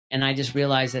And I just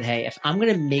realized that, hey, if I'm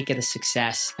going to make it a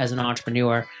success as an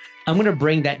entrepreneur, I'm going to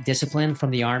bring that discipline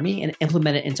from the Army and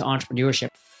implement it into entrepreneurship.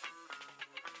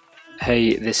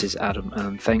 Hey, this is Adam,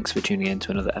 and thanks for tuning in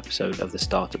to another episode of the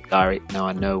Startup Diary. Now,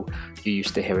 I know you're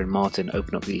used to hearing Martin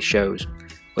open up these shows,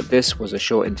 but this was a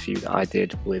short interview that I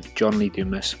did with John Lee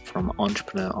Dumas from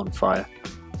Entrepreneur on Fire.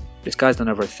 This guy's done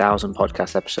over 1,000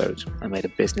 podcast episodes and made a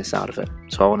business out of it,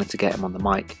 so I wanted to get him on the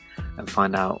mic and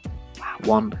find out,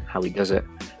 one, how he does it,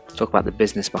 talk about the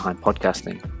business behind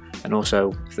podcasting, and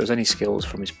also if there's any skills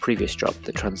from his previous job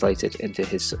that translated into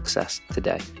his success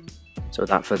today. So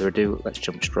without further ado, let's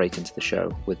jump straight into the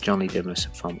show with John Lee Dumas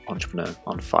from Entrepreneur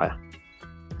on Fire.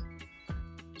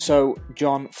 So,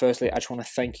 John, firstly, I just want to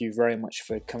thank you very much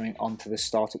for coming on to the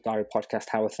Startup Diary podcast.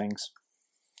 How are things?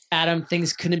 Adam,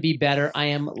 things couldn't be better. I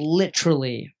am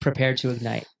literally prepared to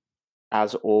ignite.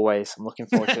 As always, I'm looking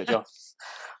forward to it, John.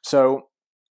 So,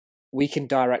 we can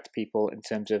direct people in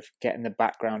terms of getting the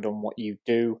background on what you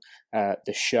do,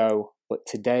 the show. But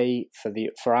today,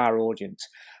 for our audience,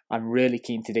 I'm really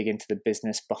keen to dig into the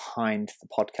business behind the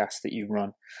podcast that you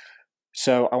run.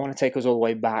 So I want to take us all the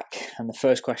way back. And the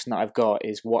first question that I've got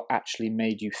is, what actually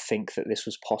made you think that this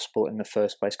was possible in the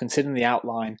first place? Considering the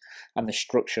outline and the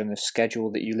structure and the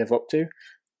schedule that you live up to,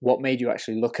 what made you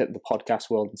actually look at the podcast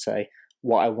world and say,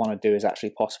 what I want to do is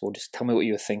actually possible? Just tell me what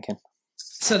you were thinking.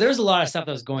 So there's a lot of stuff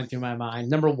that was going through my mind.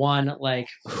 Number one,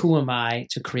 who am I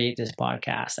to create this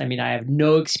podcast? I mean, I have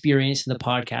no experience in the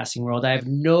podcasting world. I have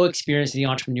no experience in the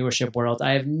entrepreneurship world.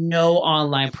 I have no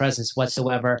online presence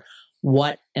whatsoever.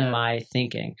 What am I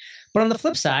thinking? But on the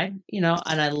flip side, and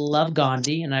I love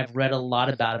Gandhi and I've read a lot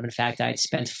about him. In fact, I'd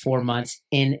spent 4 months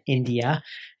in India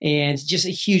and just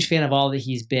a huge fan of all that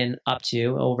he's been up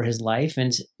to over his life.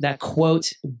 And that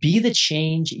quote, "Be the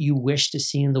change you wish to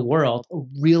see in the world,"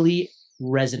 really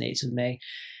resonates with me.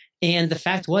 And the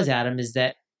fact was, Adam, is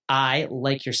that I,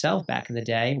 like yourself back in the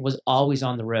day, was always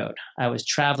on the road. I was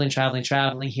traveling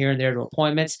here and there to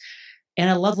appointments, and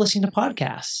I love listening to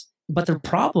podcasts. But the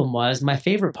problem was my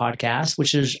favorite podcasts,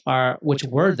 which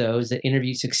were those that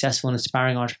interviewed successful and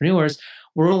inspiring entrepreneurs,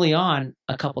 were only on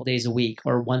a couple days a week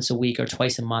or once a week or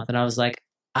twice a month. And I was like,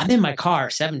 I'm in my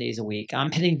car 7 days a week.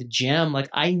 I'm hitting the gym.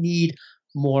 I need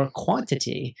more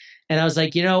quantity. And I was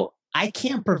like, I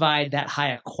can't provide that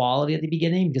high a quality at the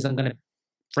beginning because I'm going to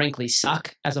frankly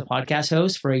suck as a podcast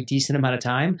host for a decent amount of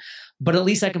time, but at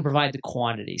least I can provide the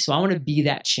quantity. So I want to be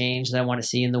that change that I want to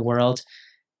see in the world.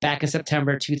 Back in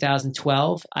September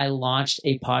 2012, I launched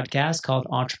a podcast called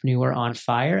Entrepreneur on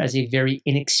Fire as a very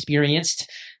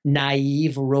inexperienced,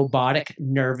 naive, robotic,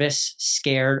 nervous,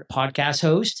 scared podcast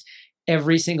host.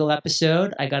 Every single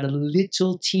episode, I got a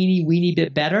little teeny weeny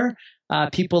bit better.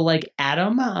 People like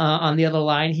Adam on the other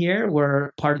line here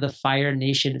were part of the Fire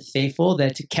Nation faithful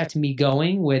that kept me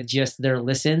going with just their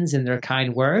listens and their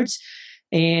kind words.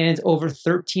 And over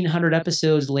 1,300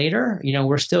 episodes later,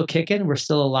 we're still kicking, we're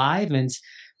still alive, and it's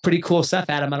pretty cool stuff,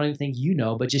 Adam. I don't even think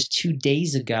but just 2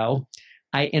 days ago,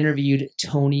 I interviewed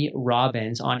Tony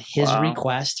Robbins on his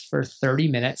request for 30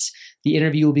 minutes. The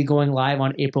interview will be going live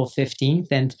on April 15th.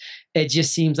 And it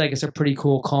just seems like it's a pretty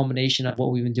cool culmination of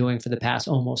what we've been doing for the past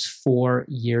almost 4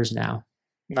 years now.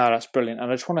 No, that's brilliant.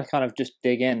 And I just want to kind of just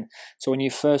dig in. So when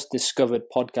you first discovered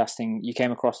podcasting, you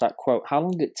came across that quote. How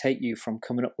long did it take you from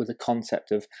coming up with the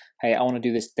concept of, hey, I want to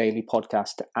do this daily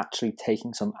podcast, to actually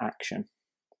taking some action?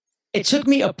 It took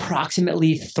me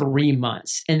approximately 3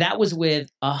 months, and that was with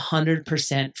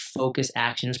 100% focus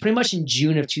action. It was pretty much in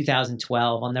June of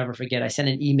 2012. I'll never forget. I sent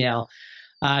an email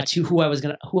to who I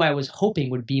was hoping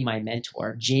would be my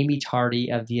mentor, Jamie Tardy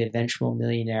of The Eventual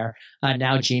Millionaire,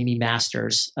 now Jamie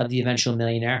Masters of The Eventual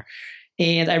Millionaire.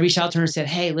 And I reached out to her and said,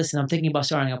 hey, listen, I'm thinking about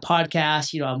starting a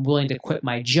podcast. I'm willing to quit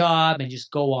my job and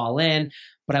just go all in,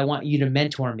 but I want you to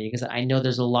mentor me because I know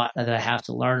there's a lot that I have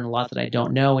to learn and a lot that I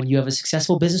don't know. And you have a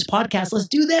successful business podcast. Let's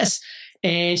do this.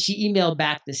 And she emailed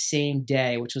back the same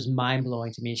day, which was mind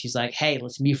blowing to me. She's like, hey,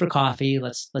 let's meet for coffee.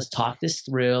 Let's talk this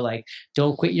through.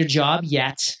 Don't quit your job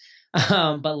yet.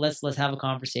 But let's have a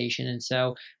conversation. And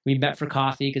so we met for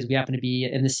coffee because we happen to be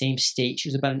in the same state. She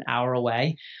was about an hour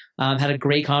away. Had a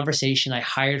great conversation. I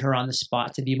hired her on the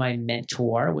spot to be my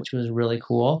mentor, which was really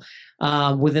cool.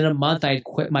 Within a month, I had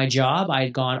quit my job. I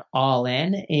had gone all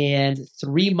in. And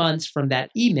 3 months from that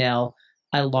email,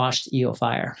 I launched EO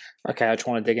Fire. Okay, I just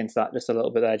want to dig into that just a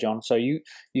little bit there, John. So you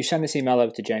send this email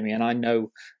over to Jamie, and I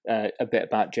know a bit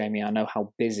about Jamie. I know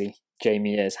how busy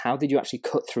Jamie is. How did you actually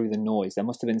cut through the noise? There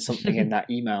must have been something in that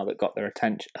email that got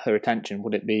her attention.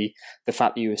 Would it be the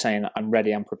fact that you were saying, I'm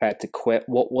ready, I'm prepared to quit?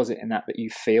 What was it in that you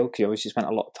feel? Because you obviously spent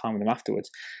a lot of time with him afterwards.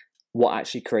 What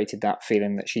actually created that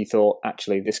feeling that she thought,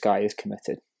 actually, this guy is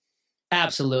committed?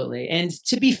 Absolutely. And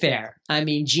to be fair, I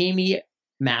mean, Jamie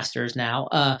Masters now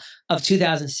of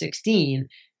 2016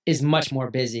 is much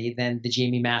more busy than the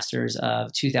Jamie Masters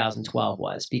of 2012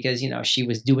 was, because, she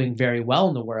was doing very well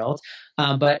in the world.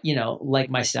 But, like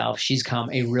myself, she's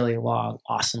come a really long,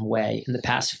 awesome way in the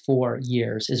past 4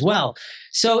 years as well.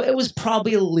 So it was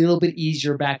probably a little bit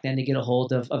easier back then to get a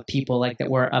hold of people like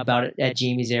that were about it at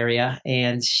Jamie's area.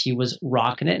 And she was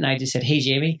rocking it. And I just said, hey,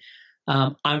 Jamie,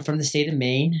 I'm from the state of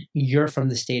Maine. You're from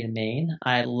the state of Maine.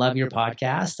 I love your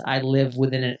podcast. I live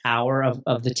within an hour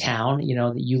of the town,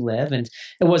 that you live. And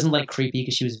it wasn't like creepy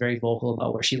because she was very vocal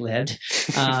about where she lived,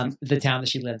 the town that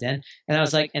she lived in. And I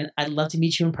was like, and I'd love to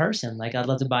meet you in person. Like, I'd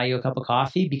love to buy you a cup of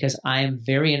coffee because I am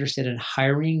very interested in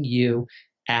hiring you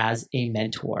as a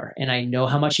mentor. And I know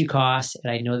how much you cost,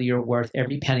 and I know that you're worth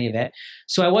every penny of it.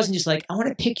 So I wasn't just like, I want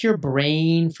to pick your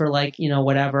brain for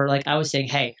whatever. Like, I was saying,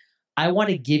 hey, I want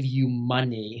to give you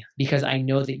money because I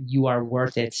know that you are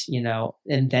worth it,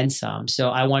 and then some. So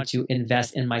I want to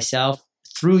invest in myself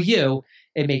through you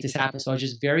and make this happen. So I was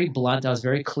just very blunt. I was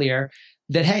very clear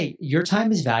that, hey, your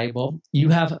time is valuable. You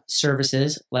have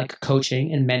services like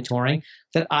coaching and mentoring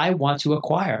that I want to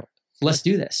acquire. Let's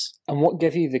do this. And what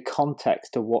gave you the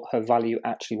context of what her value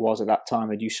actually was at that time?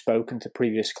 Had you spoken to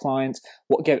previous clients?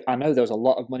 I know there was a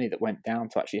lot of money that went down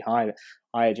to actually hire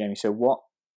Jamie. So what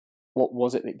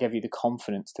was it that gave you the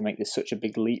confidence to make this such a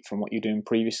big leap from what you're doing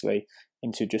previously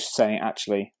into just saying,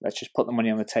 actually, let's just put the money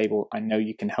on the table. I know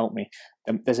you can help me.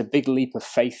 There's a big leap of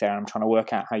faith there. I'm trying to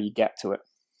work out how you get to it.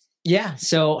 Yeah.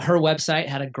 So her website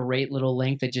had a great little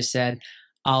link that just said,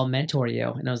 I'll mentor you.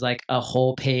 And it was like a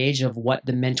whole page of what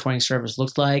the mentoring service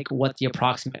looked like, what the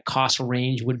approximate cost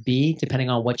range would be, depending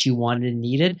on what you wanted and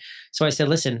needed. So I said,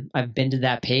 listen, I've been to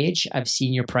that page. I've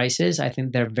seen your prices. I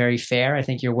think they're very fair. I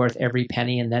think you're worth every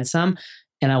penny and then some.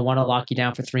 And I want to lock you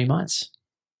down for 3 months.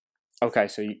 Okay.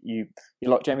 So you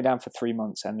locked Jamie down for 3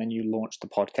 months and then you launched the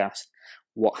podcast.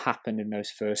 What happened in those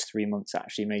first 3 months that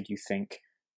actually made you think,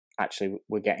 actually,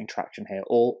 we're getting traction here?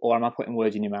 Or am I putting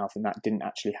words in your mouth and that didn't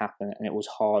actually happen and it was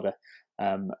harder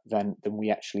than we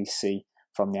actually see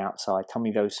from the outside? Tell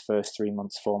me those first 3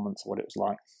 months, 4 months, what it was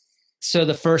like. So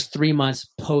the first 3 months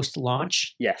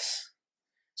post-launch? Yes.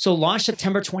 So launched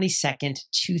September 22nd,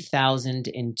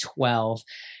 2012.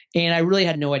 And I really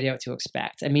had no idea what to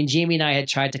expect. I mean, Jamie and I had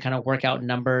tried to kind of work out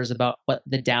numbers about what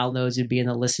the downloads would be and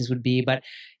the listens would be. But,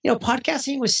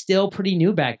 podcasting was still pretty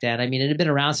new back then. I mean, it had been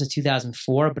around since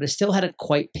 2004, but it still hadn't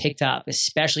quite picked up,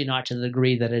 especially not to the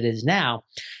degree that it is now.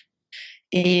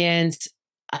 And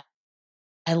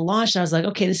I launched and I was like,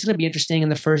 okay, this is going to be interesting.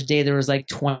 And the first day there was like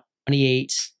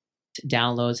 28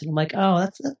 downloads. And I'm like, oh,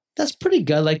 that's pretty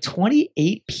good. Like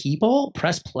 28 people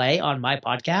press play on my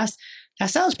podcast. That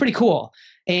sounds pretty cool.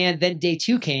 And then day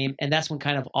 2 came, and that's when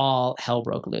kind of all hell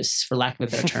broke loose, for lack of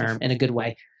a better term, in a good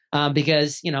way.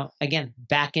 Because, again,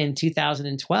 back in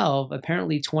 2012,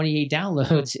 apparently 28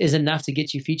 downloads is enough to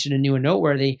get you featured in New and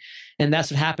Noteworthy. And that's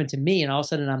what happened to me. And all of a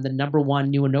sudden, I'm the #1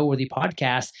 New and Noteworthy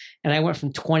podcast. And I went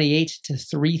from 28 to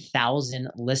 3,000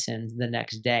 listens the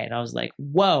next day. And I was like,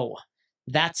 whoa,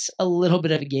 that's a little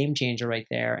bit of a game changer right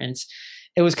there. And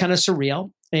it was kind of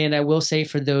surreal. And I will say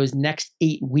for those next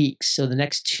 8 weeks, so the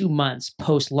next 2 months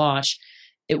post-launch,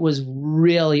 it was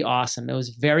really awesome. It was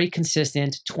very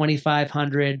consistent,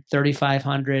 2,500,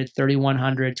 3,500,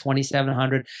 3,100,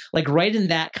 2,700, like right in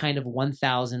that kind of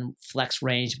 1,000 flex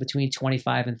range between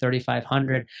 25 and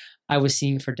 3,500 I was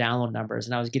seeing for download numbers.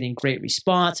 And I was getting great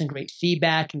response and great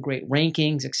feedback and great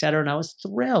rankings, et cetera. And I was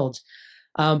thrilled.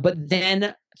 But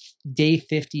then day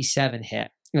 57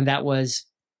 hit, and that was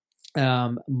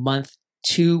month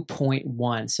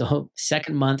 2.1. So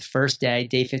second month, first day,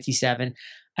 day 57,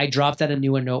 I dropped out of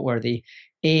New and Noteworthy.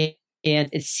 And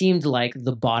it seemed like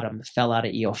the bottom fell out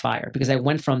of EO Fire, because I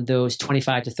went from those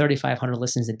 25 to 3,500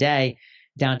 listens a day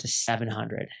down to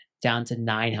 700, down to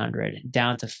 900,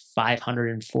 down to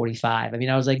 545. I mean,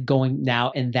 I was like going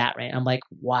now in that range. I'm like,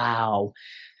 wow,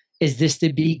 is this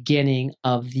the beginning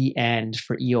of the end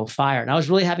for EO Fire? And I was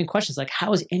really having questions like,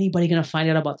 how is anybody going to find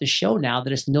out about the show now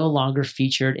that it's no longer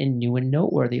featured in New and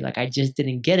Noteworthy? Like, I just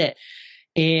didn't get it.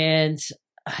 And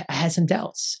I had some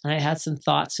doubts, and I had some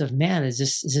thoughts of, man, is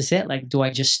this it? Like, do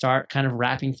I just start kind of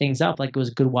wrapping things up? Like, it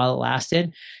was good while it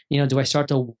lasted. Do I start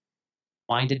to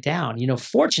wind it down?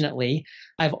 Fortunately,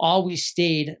 I've always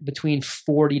stayed between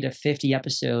 40 to 50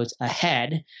 episodes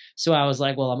ahead. So I was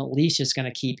like, well, I'm at least just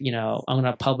going to keep, I'm going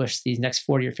to publish these next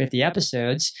 40 or 50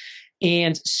 episodes.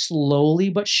 And slowly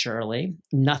but surely,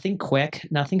 nothing quick,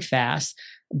 nothing fast,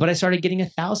 but I started getting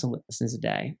 1,000 listens a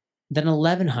day, then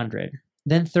 1,100,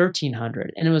 then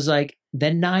 1,300. And it was like,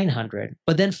 then 900,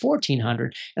 but then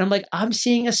 1,400. And I'm like, I'm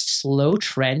seeing a slow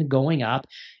trend going up.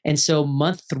 And so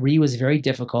month 3 was very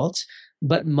difficult.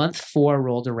 But month 4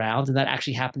 rolled around, and that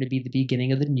actually happened to be the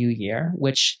beginning of the new year,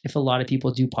 which if a lot of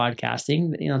people do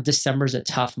podcasting, December is a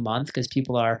tough month because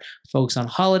people are focused on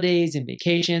holidays and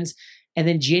vacations. And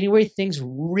then January, things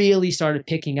really started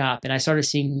picking up, and I started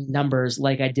seeing numbers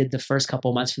like I did the first couple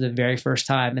of months for the very first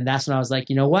time. And that's when I was like,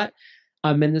 you know what?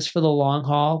 I'm in this for the long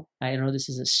haul. I know this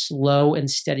is a slow and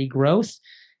steady growth.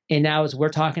 And now as we're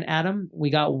talking, Adam,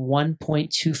 we got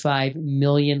 1.25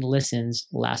 million listens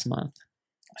last month.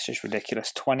 It's just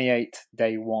ridiculous. 28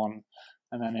 day one,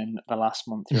 and then in the last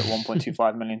month you're at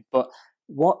 1.25 million. But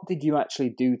what did you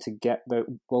actually do to get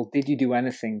did you do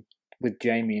anything with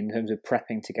Jamie in terms of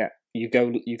prepping to get you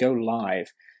go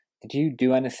live? Did you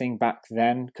do anything back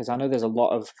then? Because I know there's a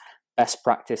lot of best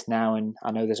practice now, and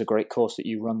I know there's a great course that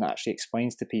you run that actually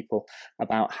explains to people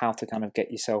about how to kind of get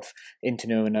yourself into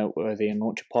New and Noteworthy and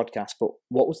launch a podcast. But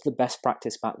what was the best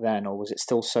practice back then, or was it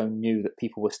still so new that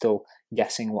people were still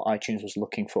guessing what iTunes was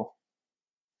looking for?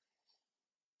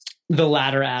 The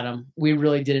latter, Adam. We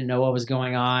really didn't know what was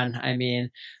going on. I mean,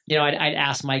 I'd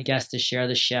ask my guests to share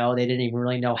the show. They didn't even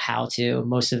really know how to.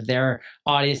 Most of their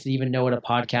audience didn't even know what a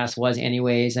podcast was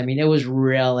anyways. I mean, it was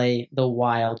really the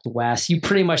Wild West. You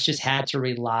pretty much just had to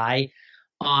rely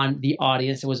on the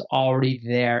audience that was already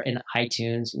there in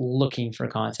iTunes looking for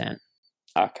content.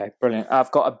 Okay, brilliant.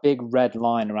 I've got a big red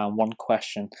line around one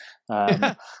question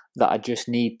that I just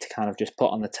need to kind of just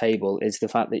put on the table, is the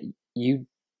fact that you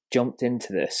jumped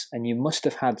into this and you must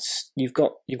have had, you've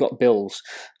got bills,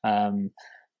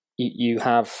 you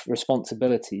have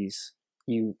responsibilities,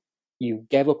 you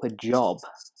gave up a job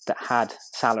that had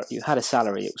salary, you had a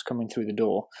salary, it was coming through the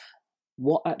door.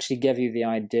 What actually gave you the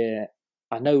idea?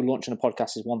 I know launching a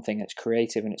podcast is one thing, it's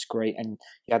creative and it's great, and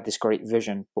you had this great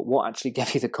vision, but what actually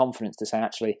gave you the confidence to say,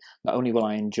 actually, not only will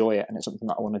I enjoy it and it's something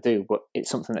that I want to do, but it's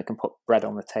something that can put bread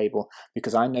on the table?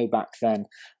 Because I know back then,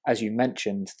 as you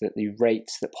mentioned, that the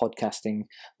rates that podcasting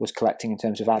was collecting in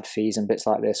terms of ad fees and bits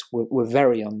like this were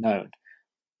very unknown.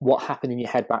 What happened in your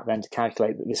head back then to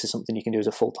calculate that this is something you can do as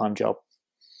a full-time job?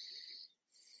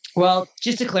 Well,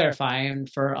 just to clarify,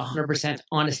 and for 100%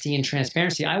 honesty and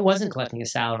transparency, I wasn't collecting a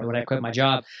salary when I quit my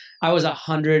job. I was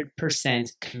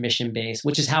 100% commission-based,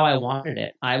 which is how I wanted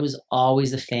it. I was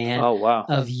always a fan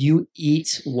of you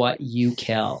eat what you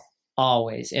kill,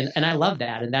 always. And I love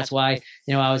that. And that's why,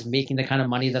 I was making the kind of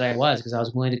money that I was, because I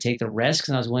was willing to take the risks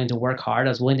and I was willing to work hard.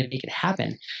 I was willing to make it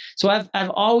happen. So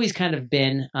I've always kind of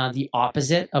been the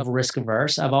opposite of risk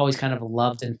averse. I've always kind of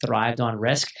loved and thrived on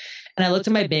risk. And I looked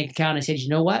at my bank account and I said, you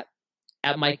know what?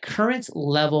 At my current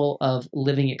level of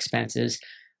living expenses,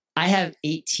 I have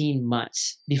 18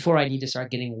 months before I need to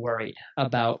start getting worried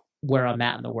about where I'm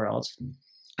at in the world.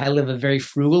 I live a very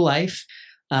frugal life.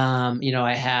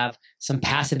 I have some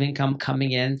passive income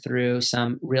coming in through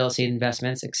some real estate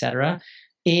investments, et cetera.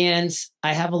 And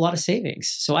I have a lot of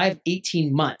savings. So I have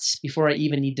 18 months before I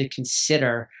even need to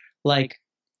consider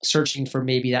searching for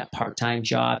maybe that part-time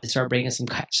job to start bringing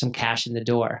some cash in the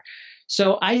door.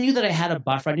 So I knew that I had a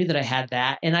buffer. I knew that I had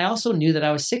that. And I also knew that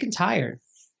I was sick and tired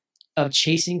of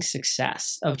chasing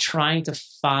success, of trying to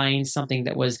find something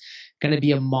that was going to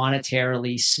be a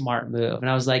monetarily smart move. And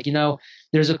I was like,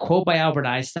 there's a quote by Albert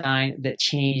Einstein that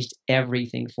changed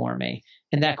everything for me.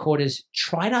 And that quote is,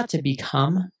 try not to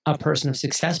become a person of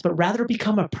success, but rather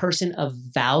become a person of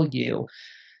value.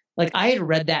 I had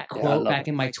read that quote back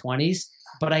in my 20s,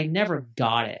 but I never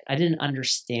got it. I didn't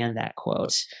understand that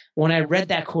quote. When I read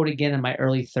that quote again in my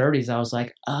early 30s, I was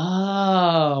like,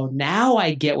 oh, now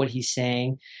I get what he's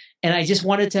saying. And I just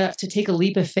wanted to take a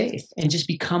leap of faith and just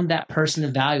become that person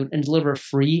of value and deliver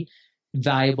free,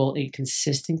 valuable, and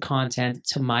consistent content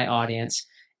to my audience.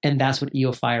 And that's what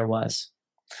EOFire was.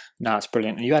 No, it's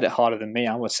brilliant. And you had it harder than me.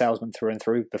 I was a salesman through and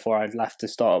through before I left to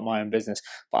start up my own business.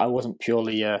 But I wasn't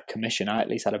purely commission. I at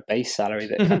least had a base salary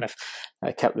that kind of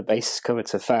kept the bases covered.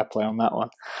 So fair play on that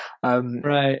one.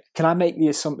 Right. Can I make the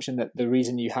assumption that the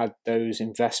reason you had those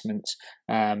investments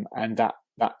and that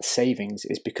savings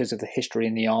is because of the history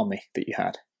in the army that you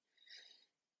had?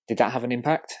 Did that have an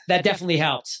impact? That definitely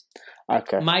helped.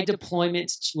 Okay. My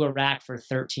deployment to Iraq for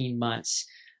 13 months.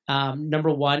 Number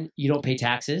one, you don't pay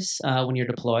taxes when you're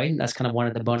deployed. That's kind of one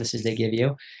of the bonuses they give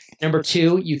you. Number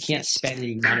two, you can't spend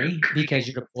any money because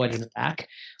you're deployed in Iraq.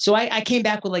 So I came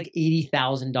back with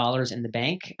 $80,000 in the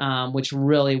bank, which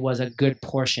really was a good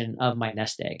portion of my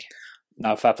nest egg.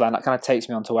 No, fair play. And that kind of takes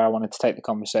me on to where I wanted to take the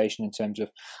conversation in terms of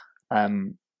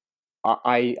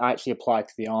I actually applied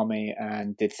to the army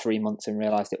and did 3 months and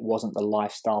realized it wasn't the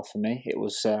lifestyle for me. It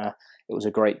was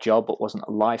a great job, but wasn't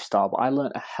a lifestyle. But I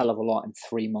learned a hell of a lot in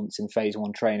 3 months in phase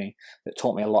 1 training that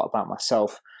taught me a lot about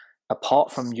myself.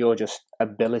 Apart from your just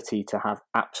ability to have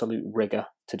absolute rigor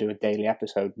to do a daily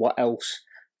episode, what else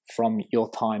from your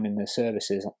time in the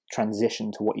services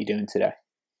transitioned to what you're doing today?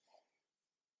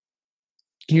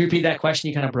 Can you repeat that question?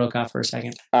 You kind of broke off for a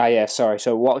second. Yeah, sorry.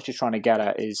 So what I was just trying to get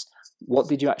at is, what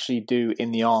did you actually do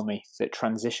in the army that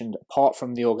transitioned, apart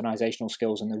from the organizational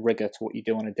skills and the rigor, to what you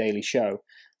do on a daily show?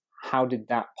 How did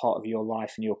that part of your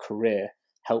life and your career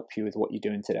help you with what you're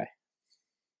doing today?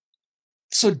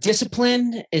 So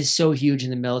discipline is so huge in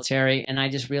the military. And I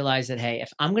just realized that, hey,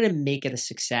 if I'm going to make it a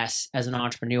success as an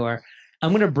entrepreneur, I'm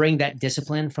going to bring that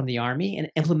discipline from the army and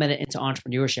implement it into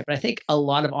entrepreneurship. But I think a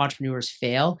lot of entrepreneurs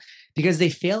fail because they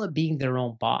fail at being their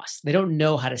own boss. They don't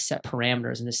know how to set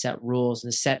parameters and to set rules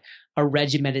and to set a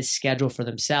regimented schedule for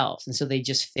themselves. And so they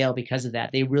just fail because of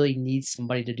that. They really need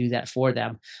somebody to do that for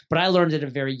them. But I learned at a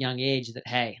very young age that,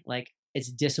 hey, like,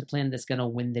 it's discipline that's going to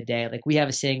win the day. Like, we have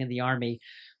a saying in the army,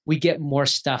 we get more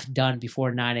stuff done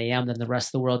before 9 a.m. than the rest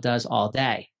of the world does all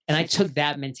day. And I took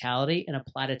that mentality and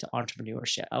applied it to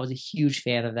entrepreneurship. I was a huge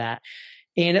fan of that.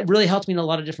 And it really helped me in a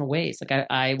lot of different ways. Like,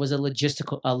 I was a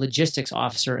logistics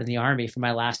officer in the army for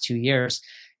my last 2 years.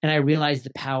 And I realized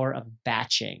the power of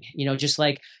batching. You know, just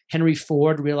like Henry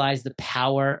Ford realized the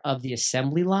power of the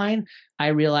assembly line, I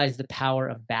realized the power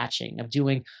of batching, of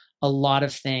doing a lot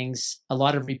of things, a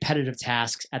lot of repetitive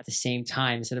tasks at the same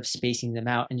time instead of spacing them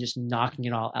out and just knocking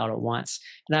it all out at once.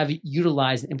 And I've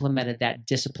utilized and implemented that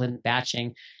disciplined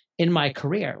batching in my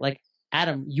career. Like,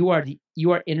 Adam, you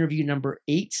are interview number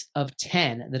 8 of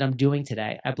 10 that I'm doing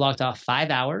today. I blocked off 5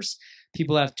 hours.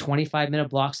 People have 25-minute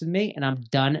blocks with me, and I'm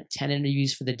done 10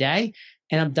 interviews for the day,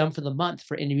 and I'm done for the month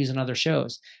for interviews on other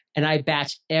shows. And I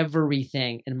batch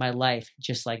everything in my life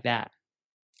just like that.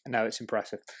 No, it's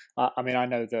impressive. I mean, I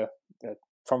know the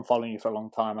from following you for a long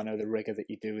time, I know the rigor that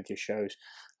you do with your shows,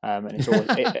 and it's always,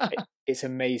 it's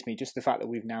amazed me just the fact that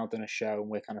we've now done a show and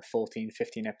we're kind of 14,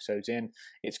 15 episodes in.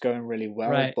 It's going really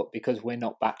well, right. But because we're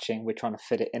not batching, we're trying to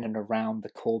fit it in and around the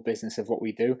core business of what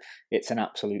we do. It's an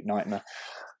absolute nightmare.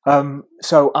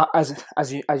 So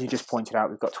as you just pointed out,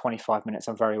 we've got 25 minutes.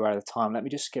 I'm very aware of the time. Let me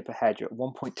just skip ahead. You're at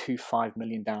 1.25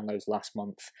 million downloads last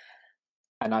month,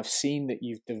 and I've seen that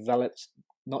you've developed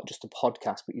not just a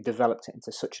podcast, but you developed it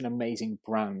into such an amazing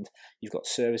brand. You've got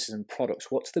services and products.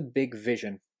 What's the big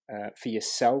vision for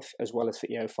yourself as well as for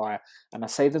EOFire? And I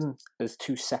say them as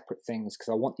two separate things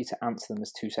because I want you to answer them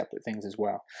as two separate things as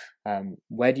well.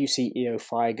 Where do you see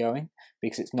EOFire going?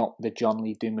 Because it's not the John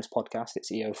Lee Dumas podcast,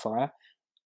 it's EOFire.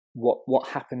 What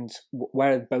happens?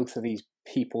 Where are both of these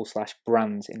people /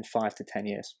 brands in 5 to 10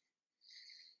 years?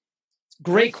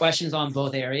 Great questions on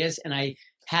both areas, and I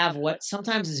have what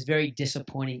sometimes is very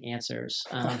disappointing answers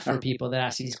for people that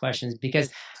ask these questions,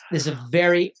 because there's a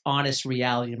very honest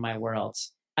reality in my world.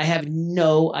 I have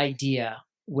no idea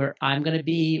where I'm going to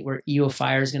be, where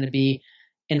EOFire is going to be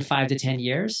in 5 to 10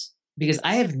 years, because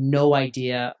I have no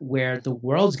idea where the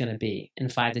world's going to be in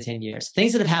 5 to 10 years.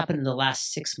 Things that have happened in the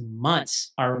last 6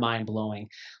 months are mind-blowing,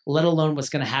 let alone what's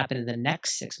going to happen in the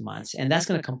next 6 months. And that's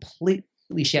going to completely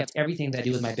shift everything that I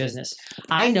do with my business.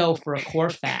 I know for a core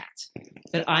fact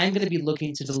that I'm going to be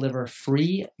looking to deliver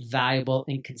free, valuable,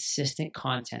 and consistent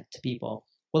content to people,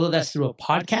 whether that's through a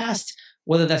podcast,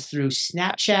 whether that's through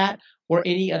Snapchat, or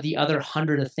any of the other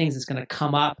 100 of things that's going to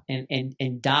come up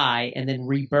and die and then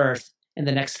rebirth in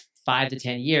the next 5 to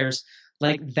 10 years.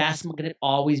 Like, that's going to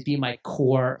always be my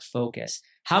core focus.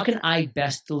 How can I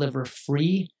best deliver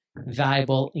free,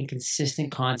 valuable, and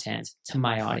consistent content to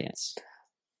my audience?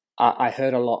 I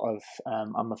heard a lot of,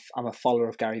 I'm a follower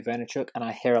of Gary Vaynerchuk, and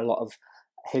I hear a lot of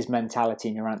his mentality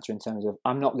in your answer in terms of,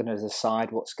 I'm not going to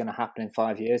decide what's going to happen in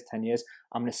 5 years, 10 years.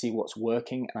 I'm going to see what's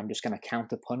working, and I'm just going to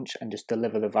counterpunch and just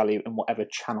deliver the value in whatever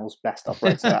channels best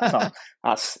operates at that time.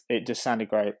 It just sounded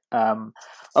great.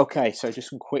 Okay, so just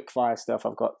some quick fire stuff.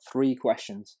 I've got 3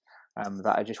 questions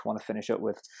that I just want to finish up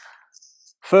with.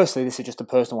 Firstly, this is just a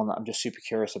personal one that I'm just super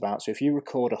curious about. So if you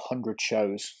record 100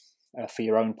 shows for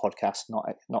your own podcast,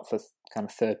 not for kind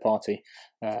of third-party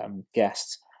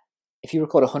guests, if you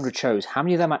record 100 shows, how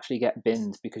many of them actually get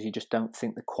binned because you just don't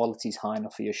think the quality's high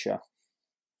enough for your show?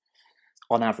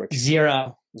 On average?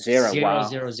 Zero.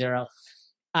 Wow. Zero.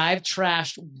 I've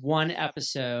trashed one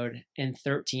episode in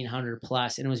 1,300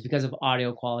 plus, and it was because of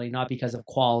audio quality, not because of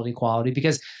quality.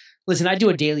 Because Listen, I do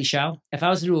a daily show. If I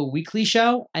was to do a weekly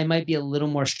show, I might be a little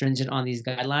more stringent on these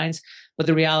guidelines. But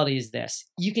the reality is this: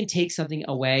 you can take something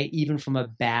away even from a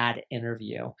bad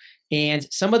interview. And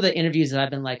some of the interviews that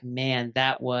I've been like, man,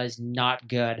 that was not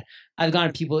good. I've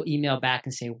gotten people email back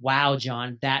and say, wow,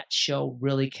 John, that show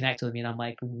really connected with me. And I'm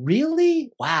like,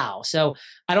 really? Wow. So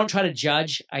I don't try to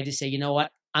judge. I just say, you know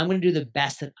what? I'm going to do the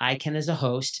best that I can as a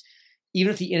host.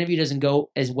 Even if the interview doesn't go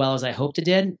as well as I hoped it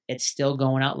did, it's still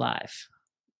going out live.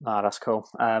 Ah, that's cool.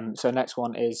 So next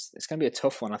one is, it's going to be a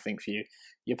tough one, I think, for you.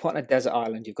 You're put on a desert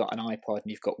island, you've got an iPod, and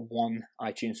you've got one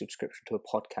iTunes subscription to a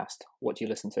podcast. What do you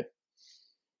listen to?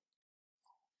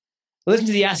 Listen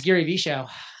to the Ask Gary Vee show.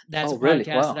 That's a really?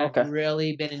 podcast Wow, that I've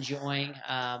really been enjoying.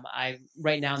 I'm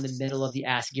right now in the middle of the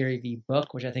Ask Gary Vee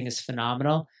book, which I think is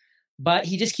phenomenal. But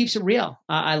he just keeps it real.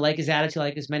 I like his attitude, I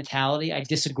like his mentality. I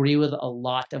disagree with a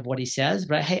lot of what he says,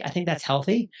 but hey, I think that's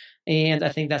healthy, and I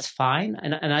think that's fine.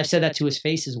 And I've said that to his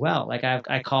face as well. Like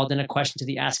I called in a question to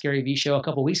the Ask Gary Vee show a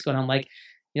couple of weeks ago, and I'm like,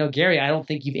 Gary, I don't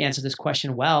think you've answered this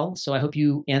question well, so I hope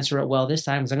you answer it well this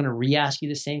time because I'm going to re-ask you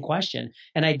the same question.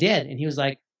 And I did, and he was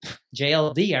like,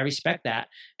 JLD, I respect that.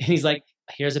 And he's like,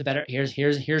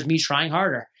 here's me trying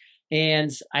harder.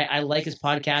 And I like his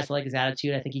podcast. I like his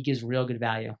attitude. I think he gives real good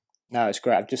value. No, it's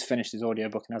great. I've just finished his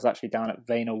audiobook, and I was actually down at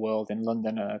Vayner World in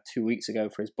London 2 weeks ago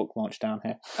for his book launch down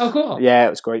here. Oh, cool. Yeah, it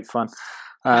was great fun.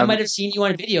 I might have seen you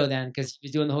on video then because he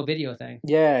was doing the whole video thing.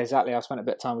 Yeah, exactly. I spent a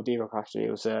bit of time with D-Rock actually.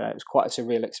 It was quite a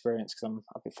surreal experience because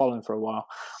I've been following for a while.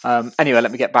 Anyway,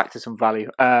 let me get back to some value.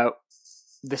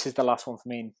 This is the last one for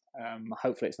me.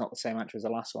 Hopefully it's not the same answer as the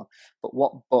last one. But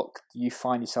what book do you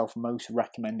find yourself most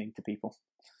recommending to people?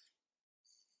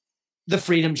 The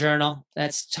Freedom Journal.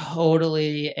 That's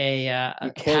totally a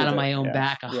pat on my own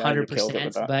back,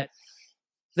 100%. But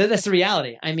that's the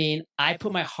reality. I mean, I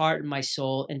put my heart and my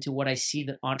soul into what I see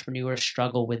that entrepreneurs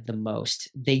struggle with the most.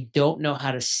 They don't know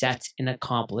how to set and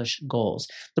accomplish goals.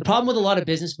 The problem with a lot of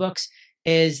business books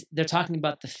is they're talking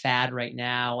about the fad right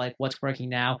now, like what's working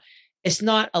now. It's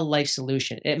not a life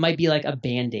solution. It might be like a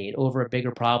Band-Aid over a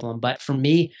bigger problem. But for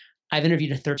me, I've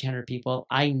interviewed 1,300 people.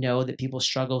 I know that people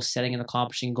struggle setting and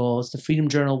accomplishing goals. The Freedom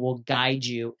Journal will guide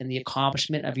you in the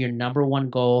accomplishment of your number one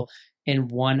goal in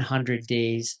 100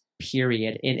 days,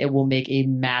 period. And it will make a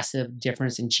massive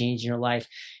difference and change in your life.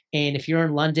 And if you're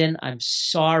in London, I'm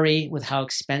sorry with how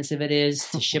expensive it is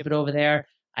to ship it over there.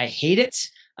 I hate it,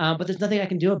 but there's nothing I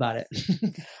can do about it.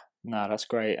 No, that's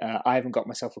great. I haven't got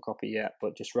myself a copy yet,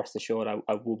 but just rest assured I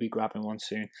will be grabbing one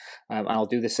soon. And I'll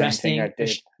do the same thing I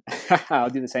did.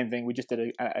 I'll do the same thing. We just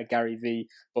did a Gary Vee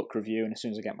book review, and as soon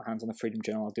as I get my hands on the Freedom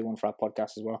Journal, I'll do one for our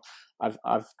podcast as well.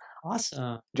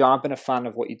 Awesome. John, I've been a fan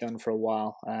of what you've done for a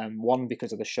while. One,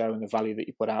 because of the show and the value that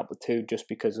you put out, but two, just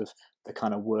because of the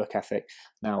kind of work ethic.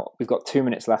 Now, we've got 2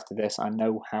 minutes left of this. I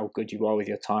know how good you are with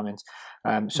your timings.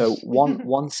 So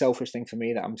one selfish thing for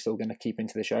me that I'm still going to keep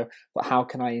into the show, but how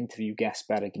can I interview guests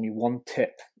better? Give me one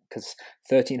tip, because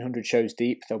 1,300 shows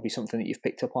deep, there'll be something that you've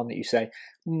picked up on that you say,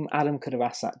 Adam could have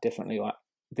asked that differently. Like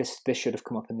this should have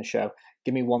come up in the show.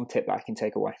 Give me one tip that I can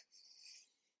take away.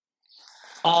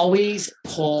 Always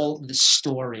pull the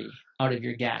story out of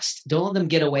your guest. Don't let them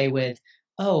get away with,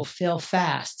 oh, fail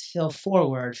fast, fail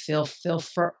forward, fail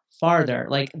farther.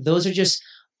 Like those are just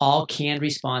all canned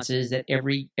responses that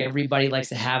everybody likes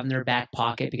to have in their back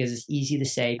pocket because it's easy to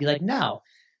say. Be like, no,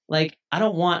 like I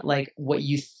don't want like what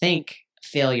you think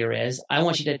failure is. I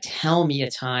want you to tell me a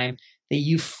time that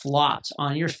you flopped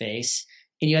on your face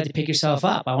and you had to pick yourself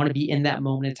up. I want to be in that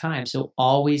moment in time. So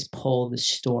always pull the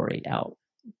story out.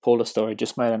 Pull the story.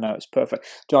 Just made a note. It's perfect.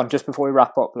 John, just before we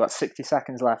wrap up, we've got 60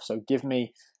 seconds left. So give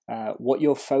me what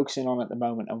you're focusing on at the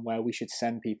moment and where we should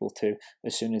send people to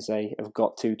as soon as they have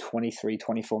got to 23,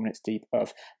 24 minutes deep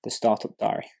of the Startup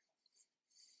Diary.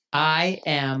 I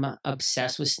am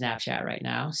obsessed with Snapchat right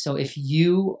now. So if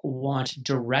you want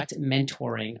direct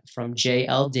mentoring from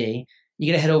JLD,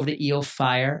 you got to head over to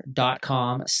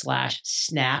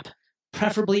eofire.com/snap,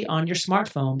 preferably on your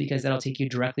smartphone, because that'll take you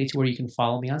directly to where you can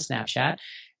follow me on Snapchat.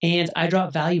 And I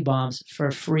drop value bombs for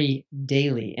free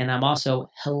daily. And I'm also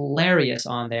hilarious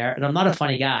on there. And I'm not a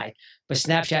funny guy, but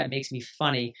Snapchat makes me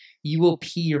funny. You will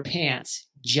pee your pants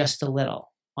just a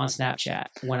little on Snapchat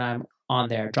when I'm on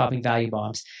there dropping value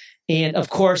bombs. And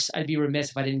of course, I'd be remiss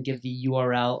if I didn't give the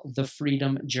URL,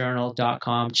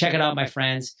 thefreedomjournal.com. Check it out, my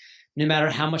friends. No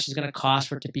matter how much it's going to cost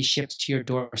for it to be shipped to your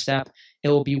doorstep, it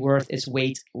will be worth its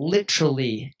weight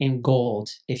literally in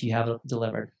gold if you have it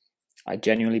delivered. I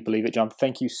genuinely believe it, John.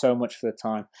 Thank you so much for the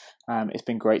time. It's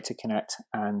been great to connect,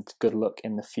 and good luck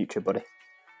in the future, buddy.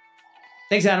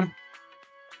 Thanks, Adam.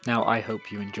 Now, I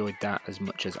hope you enjoyed that as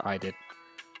much as I did.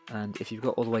 And if you've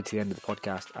got all the way to the end of the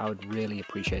podcast, I would really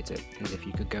appreciate it is if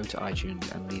you could go to iTunes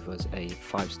and leave us a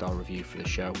 5-star review for the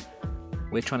show.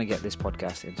 We're trying to get this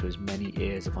podcast into as many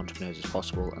ears of entrepreneurs as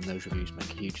possible, and those reviews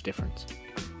make a huge difference.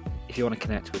 If you want to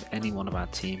connect with any one of our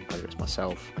team, whether it's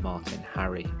myself, Martin,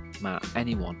 Harry, Matt,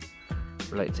 anyone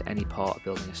related to any part of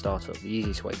building a startup, the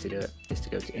easiest way to do it is to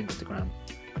go to Instagram,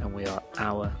 and we are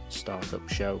Our Startup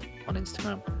Show on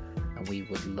Instagram, and we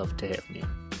would love to hear from you.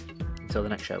 Until the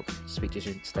next show, speak to you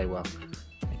soon, stay well,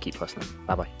 and keep hustling.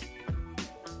 Bye bye.